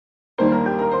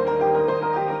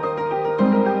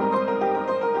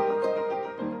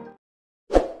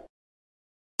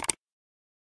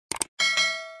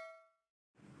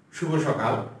শুভ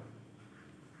সকাল।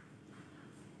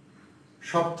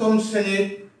 সপ্তম শ্রেণীর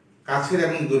কাছের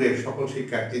এবং দূরের সকল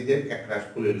শিক্ষার্থীদের একরাশ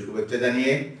ফুলের শুভেচ্ছা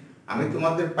জানিয়ে আমি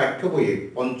তোমাদের পাঠ্য বইয়ের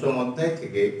পঞ্চম অধ্যায়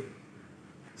থেকে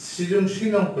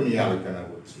সৃজনশীল অঙ্ক নিয়ে আলোচনা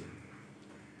করছি।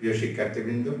 প্রিয়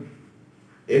শিক্ষার্থীবৃন্দ,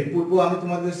 এর পূর্ব আমি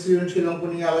তোমাদের সৃজনশীল অঙ্ক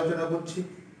নিয়ে আলোচনা করছি,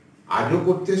 আজও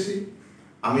করতেছি।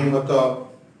 আমি হয়তো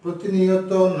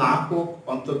প্রতিনিয়ত না হোক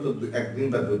অন্তত একদিন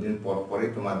বা দুদিন পর পরে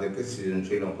তোমাদেরকে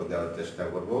সৃজনশীল অঙ্ক দেওয়ার চেষ্টা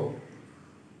করব।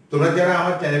 তোমরা যারা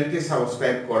আমার চ্যানেলটি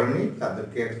সাবস্ক্রাইব করেনি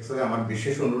তাদেরকে আমার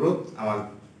বিশেষ অনুরোধ, আমার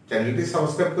চ্যানেলটি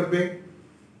সাবস্ক্রাইব করবে,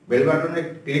 বেল বাটনে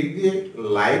ক্লিক দিয়ে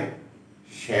লাইক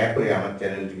শেয়ার করে আমার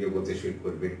চ্যানেলটিকে গতিশীল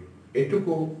করবে,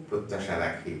 এটুকু প্রত্যাশা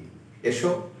রাখি। এসো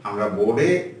আমরা বোর্ডে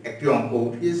একটি অঙ্ক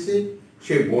উঠিয়েছি,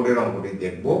 সেই বোর্ডের অঙ্কটি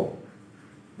দেখব।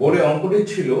 বোর্ডে অঙ্কটি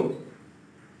ছিল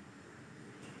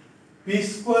p²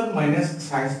 -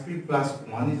 3p +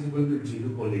 1 = 0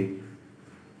 হলে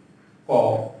ক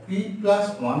p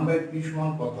 + 1/p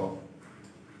সমান কত?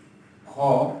 খ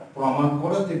প্রমাণ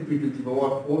করো যে p⁴ +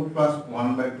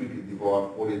 1/p⁴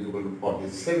 =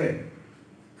 47।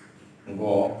 গ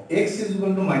x =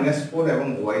 -4 এবং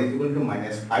y =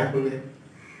 -5 হলে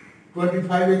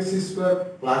 25x²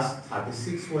 +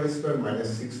 36y²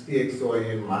 - 60xy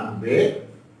এর মান বের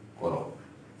করো।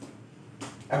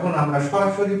 এখন আমরা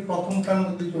সরাসরি প্রথমটার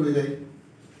মধ্যে চলে যাই।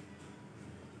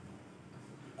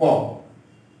 ক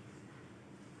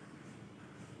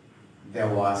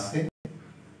দেওয়া আছে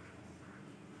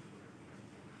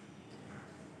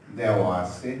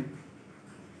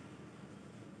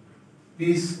p² -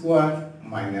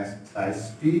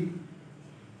 3p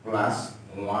 +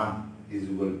 1 =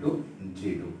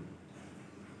 0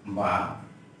 বা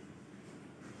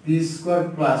p²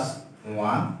 +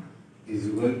 1 =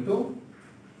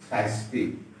 3p।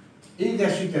 এই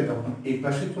রাশিটা যখন এই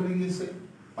পাশে চলে গেছে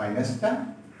মাইনাসটা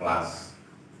প্লাস,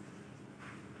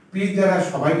 p দ্বারা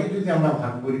সবাইকে যদি আমরা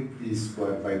ভাগ করি p²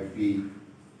 + p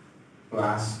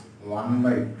 +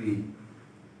 1/p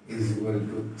 =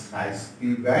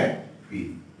 3p/p।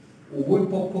 উভয়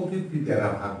পক্ষকে p দ্বারা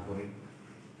ভাগ করি,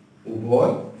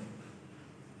 উভয়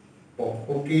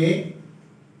পক্ষকে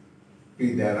p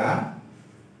দ্বারা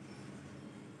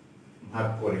ভাগ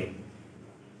করি।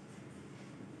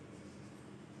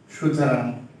 সুতরাং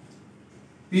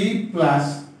p +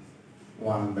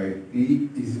 1/p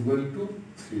 =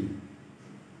 3।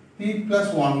 p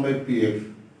 + 1/p এর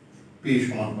p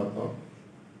সমান কত?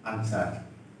 আনসার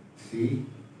 3।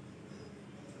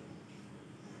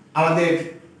 আমাদের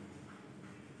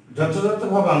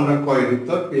যথাযথভাবে আমরা কয়ের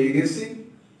উত্তর পেয়ে গেছি।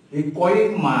 এই কয়ের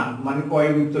মান মানে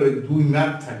কয়ের উত্তরে 2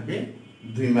 মার্ক থাকবে,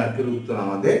 2 মার্কের উত্তর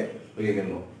আমাদের হয়ে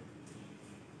গেল।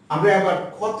 আমরা আবার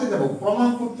করতে যাব, প্রমাণ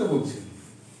করতে বলছি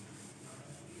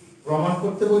p⁴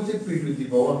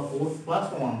 +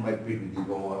 1/p⁴।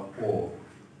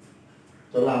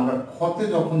 তাহলে আমরা খতে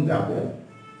যখন যাব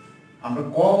আমরা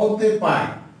ক হতে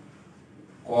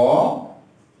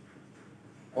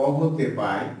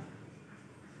পাই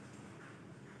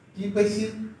কি পাইছি?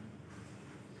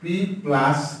 p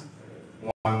 +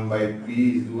 1/p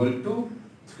 =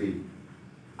 3।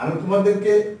 আমি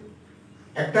তোমাদেরকে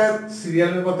একটা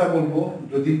সিরিয়ালের কথা বলবো।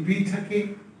 যদি p থাকে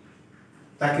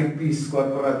তাকে p²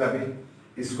 করা যাবে,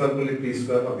 স্কয়ার করলে p²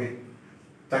 হবে,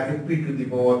 তাকে p⁴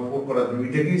 করা যাবে,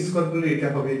 এটাকে স্কয়ার করলে এটা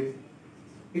হবে,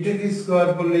 এটাকে স্কয়ার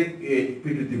করলে p⁴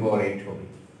 হবে।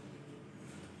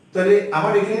 তাহলে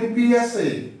আমার এখানে p আছে,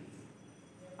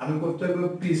 আমি করতে হবে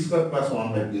p² +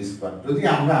 1/p²। যদি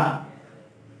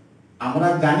আমরা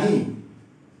জানি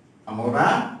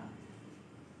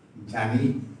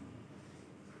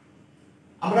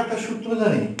আমরা একটা সূত্র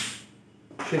জানি,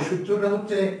 সেই সূত্রটা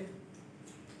হচ্ছে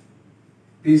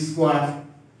p²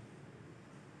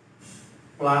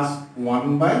 +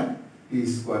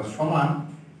 1/p² সমান,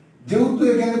 যেহেতু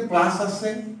এখানে প্লাস আছে,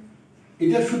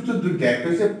 এটা সূত্র দুইটা, একটা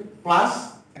হচ্ছে প্লাস,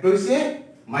 একটা হচ্ছে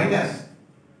মাইনাস।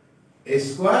 a²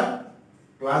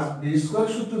 + b²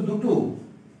 সূত্র দুটো,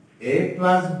 a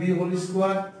 + b² -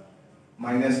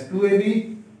 2ab,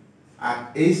 R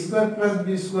a² + b²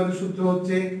 সূত্র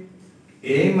হচ্ছে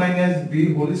a - b²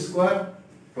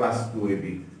 + 2ab।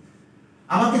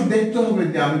 আমাকে দেখতে হবে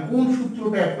যে আমি কোন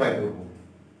সূত্রটা অ্যাপ্লাই করব।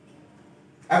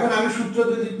 এখন আমি সূত্র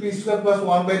যদি p² +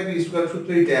 1/p² সূত্র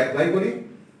এটা অ্যাপ্লাই করি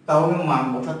তাহলে মান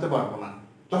বসাতে পারবো না।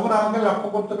 তখন আমাকে লক্ষ্য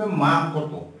করতে হবে মান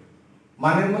কত।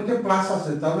 মানের মধ্যে প্লাস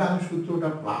আছে, তাহলে আমি সূত্রটা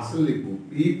প্লাসে লিখব,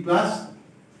 p +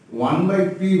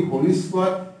 1/p² -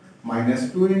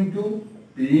 2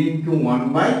 p ×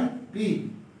 1/p।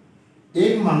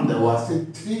 এর মান দেওয়া আছে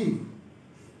 3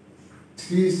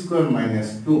 3²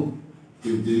 - 2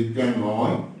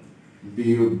 9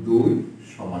 - 2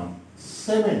 =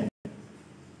 7।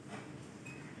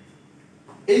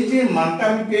 এই যে মানটা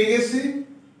আমি পেয়ে গেছি।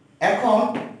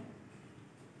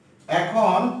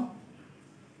 এখন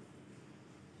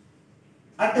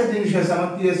একটা জিনিস আছে,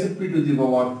 আমার কি আছে, p to the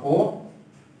power 4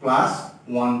 plus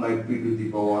 1 by p to the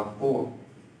পাওয়ার 4।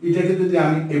 এটাকে যদি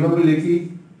আমি এভাবে লিখি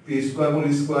p square whole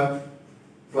square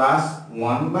plus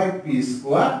 1 by p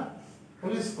square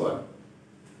whole square,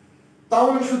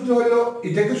 তাহলে সূত্র হলো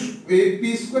এটাকে এই p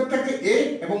স্কয়ারটাকে a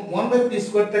এবং 1 বাই p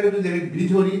স্কয়ারটাকে যদি আমি b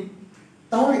ধরি,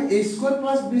 তাহলে a square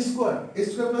plus b square, a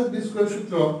square plus b square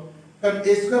সূত্র। কারণ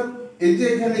a স্কয়ার, এই যে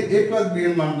এখানে a প্লাস b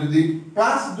এর মান যদি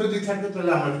প্লাস যদি থাকে,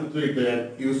 তাহলে আমরা সূত্র এটা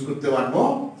ইউজ করতে পারবো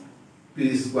p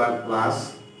square plus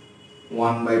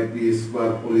 1 by p square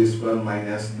whole square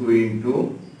minus 2 into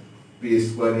p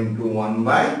square into 1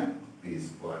 by p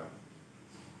square.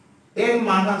 এর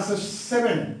মান আছে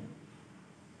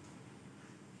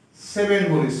 7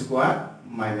 হোল স্কয়ার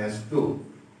মাইনাস 2।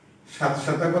 7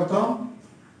 সাথে কত,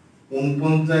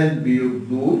 49 বিয়োগ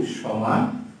 2 সমান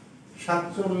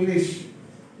 47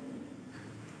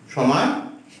 সমান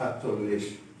 47।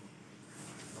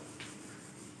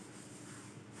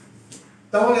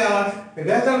 তাহলে আমার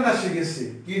রেজাল্টটা শিখেছি,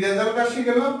 কি রেজাল্টটা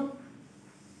শিখেল?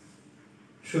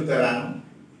 সুতরাং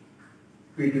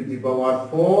p to the power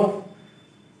 4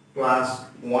 plus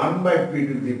 1 by p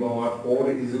to the power 4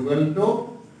 is equal to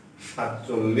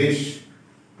 47।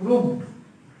 Proof,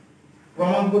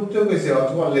 প্রমাণ করতে গেছে,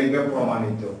 অথবা লিখবে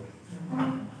প্রমাণিত।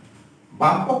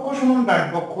 বাম পক্ষ সমান ডান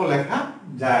পক্ষ লেখা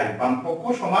যায়। বাম পক্ষ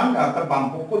সমান, অর্থাৎ বাম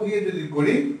পক্ষ দিয়ে যদি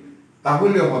করি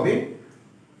তাহলে হবে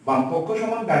বাম পক্ষ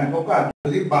সমান ডান পক্ষ। আর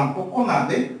যদি বাম পক্ষ না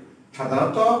দেয়,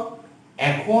 সাধারণত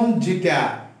এখন যেটা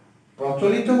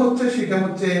প্রচলিত হচ্ছে সেটা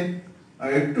হচ্ছে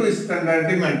একটু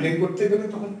স্ট্যান্ডার্ডে মেনটেন করতে গেলে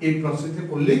তখন এই প্রসেসে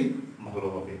করলেই ভালো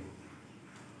হবে।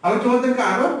 আমি তোমাদেরকে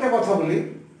আরো একটা কথা বলি,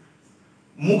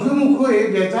 মুখে মুখে এই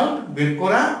রেজাল্ট বের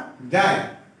করা যায়,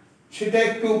 সেটা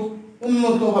একটু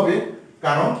উন্নত হবে।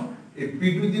 কারণ এই p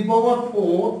to the power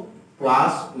 4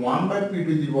 plus 1 by p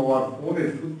to the পাওয়ার 4 এর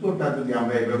সূত্রটা যদি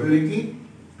আমরা এভাবে লিখি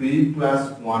p plus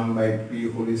 1 by p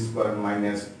whole square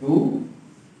minus 2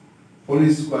 whole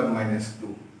square minus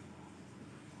 2,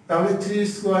 তাহলে 3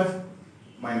 square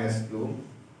minus 2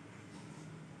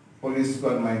 whole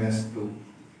square minus 2,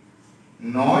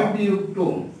 9 বিয়োগ 2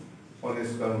 whole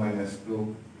square minus 2,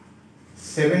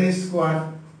 7 square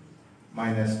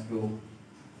minus 2,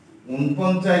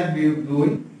 49 বিয়োগ 2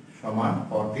 সমান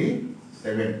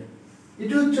 47।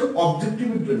 এটা হচ্ছে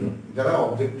অবজেক্টিভের জন্য, যারা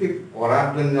অবজেক্টিভ করার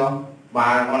জন্য বা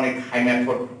অনেক হাই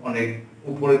মেথড, অনেক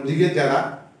উপরের দিকে যারা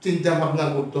চিন্তা ভাবনা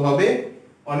করতে হবে,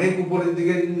 অনেক উপরের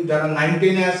দিকে যারা 9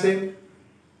 10 আছে,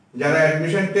 যারা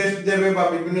অ্যাডমিশন টেস্ট দেবে বা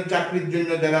বিভিন্ন চাকরির জন্য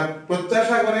যারা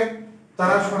প্রত্যাশা করে,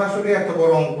 তারা সরাসরি এত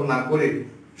বড় অঙ্ক না করে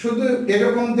শুধু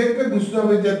এরকম দেখবে, বুঝতে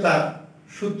হবে যে তার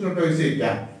সূত্রটা হচ্ছে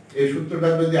এটা। এই সূত্রটা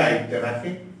যদি আয়ত্তে রাখে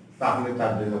তাহলে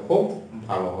তার জন্য খুব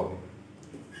ভালো হবে।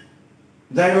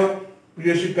 যাই হোক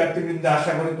প্রিয় শিক্ষার্থীবৃন্দ,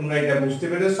 আশা করি তোমরা এটা বুঝতে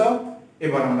পেরেছ।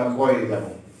 এবার আমরা গয়ে যাব।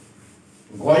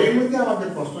 গয়ের মধ্যে আমাদের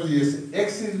প্রশ্ন দিয়েছে x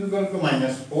is equal to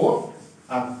 -4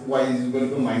 R y is equal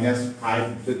to -5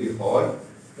 যদি হয়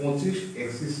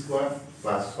 25x square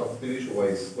plus 36y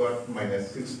square minus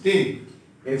 16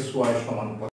 xy সমান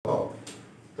কত?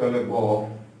 তাহলে গ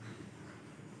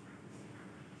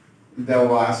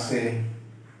দেওয়া আছে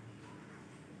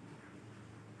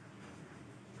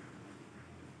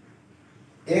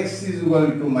x is equal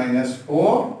to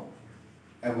 -4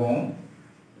 এবং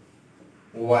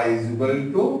y is equal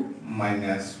to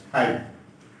 -5।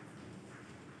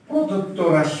 প্রদত্ত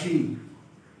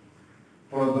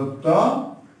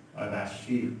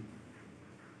রাশি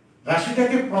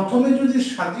রাশিটাকে প্রথমে যদি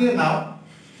সাজিয়ে নাও,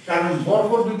 কারণ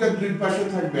বর্গ দুইটা দুই পাশে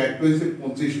থাকবে, একটা হচ্ছে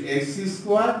 25x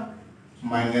square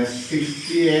minus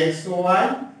 60xy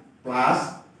plus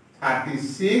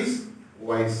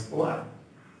 36y square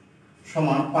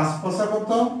সমান 5 5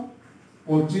 কত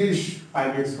 25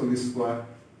 5x whole square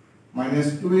minus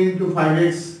 2 into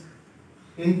 5x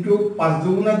into 5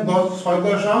 দুগুণে 10 6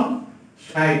 দশম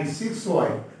 60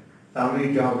 6y, তাহলে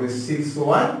এটা হবে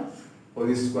 6y whole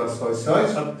square 6 6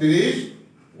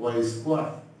 36y square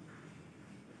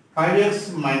 5x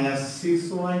minus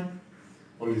 6y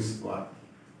whole square.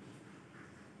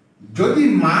 যদি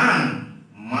মান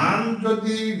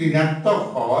যদি ঋণাত্মক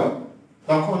হয়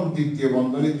তখন দ্বিতীয়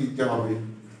বন্ধনী দিতে হবে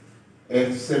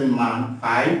x এর মান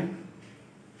 5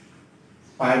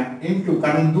 ইনটু,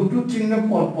 কারণ দুটো চিহ্ন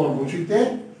পর পর বসিতে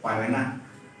পারে না,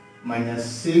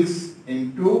 -6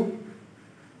 ইনটু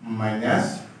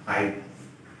 -5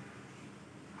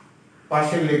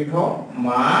 পাশে লেখো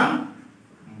মান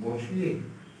বসিয়ে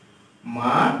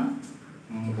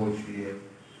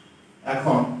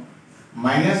এখন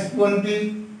 -20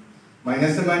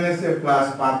 মাইনাসে মাইনাসে প্লাস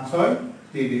 5 6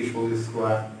 30 হোল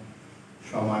স্কোয়ার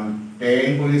সমান 10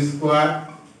 হোল স্কোয়ার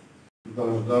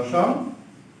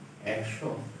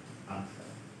 10,100 আনসার।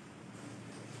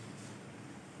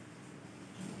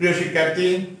 প্রিয় শিক্ষার্থী,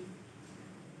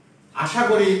 আশা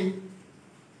করি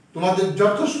তোমাদের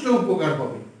যথেষ্ট উপকার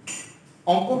হবে।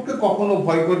 অঙ্ককে কখনো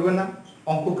ভয় করবে না,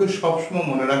 অঙ্ককে সবসময়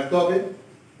মনে রাখতে হবে,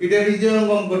 এটা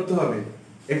হৃদয়ঙ্গম করতে হবে।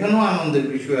 এখানেও আনন্দের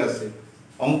বিষয় আছে।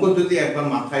 অঙ্ক যদি একবার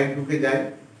মাথায় ঢুকে যায়,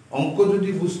 অঙ্ক যদি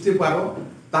বুঝতে পারো,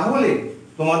 তাহলে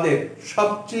তোমাদের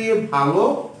সবচেয়ে ভালো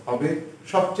হবে,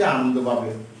 সবচেয়ে আনন্দ পাবে,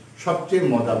 সবচেয়ে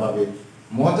মজা পাবে।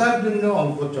 মজার জন্য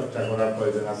অঙ্ক চর্চা করার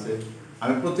প্রয়োজন আছে।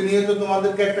 আমি প্রতিনিয়ত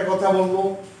তোমাদেরকে একটা কথা বলবো,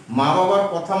 মা বাবার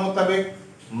কথা মোতাবেক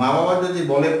মা বাবা যদি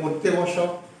বলে পড়তে বসো,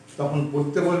 তখন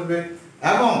পড়তে বসবে,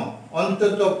 এবং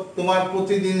অন্তত তোমার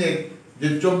প্রতিদিনের যে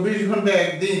 24 ঘন্টা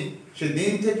একদিন, সে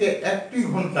দিন থেকে 1টি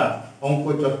ঘন্টা অঙ্ক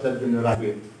চর্চার জন্য রাখবে।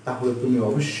 তাহলে তুমি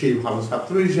অবশ্যই ভালো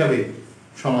ছাত্র হিসাবে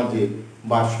সমাজে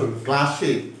বা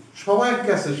ক্লাসে সবার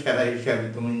কাছে সেরা হিসাবে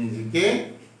তুমি নিজেকে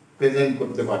প্রেজেন্ট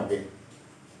করতে পারবে।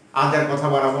 আজ আর কথা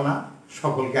বাড়াবো না,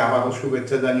 সকলকে আবারও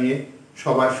শুভেচ্ছা জানিয়ে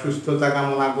সবার সুস্থতা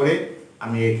কামনা করে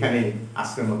আমি এখানেই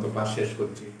আজকের মতো ক্লাস শেষ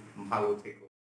করছি। ভালো থেকো।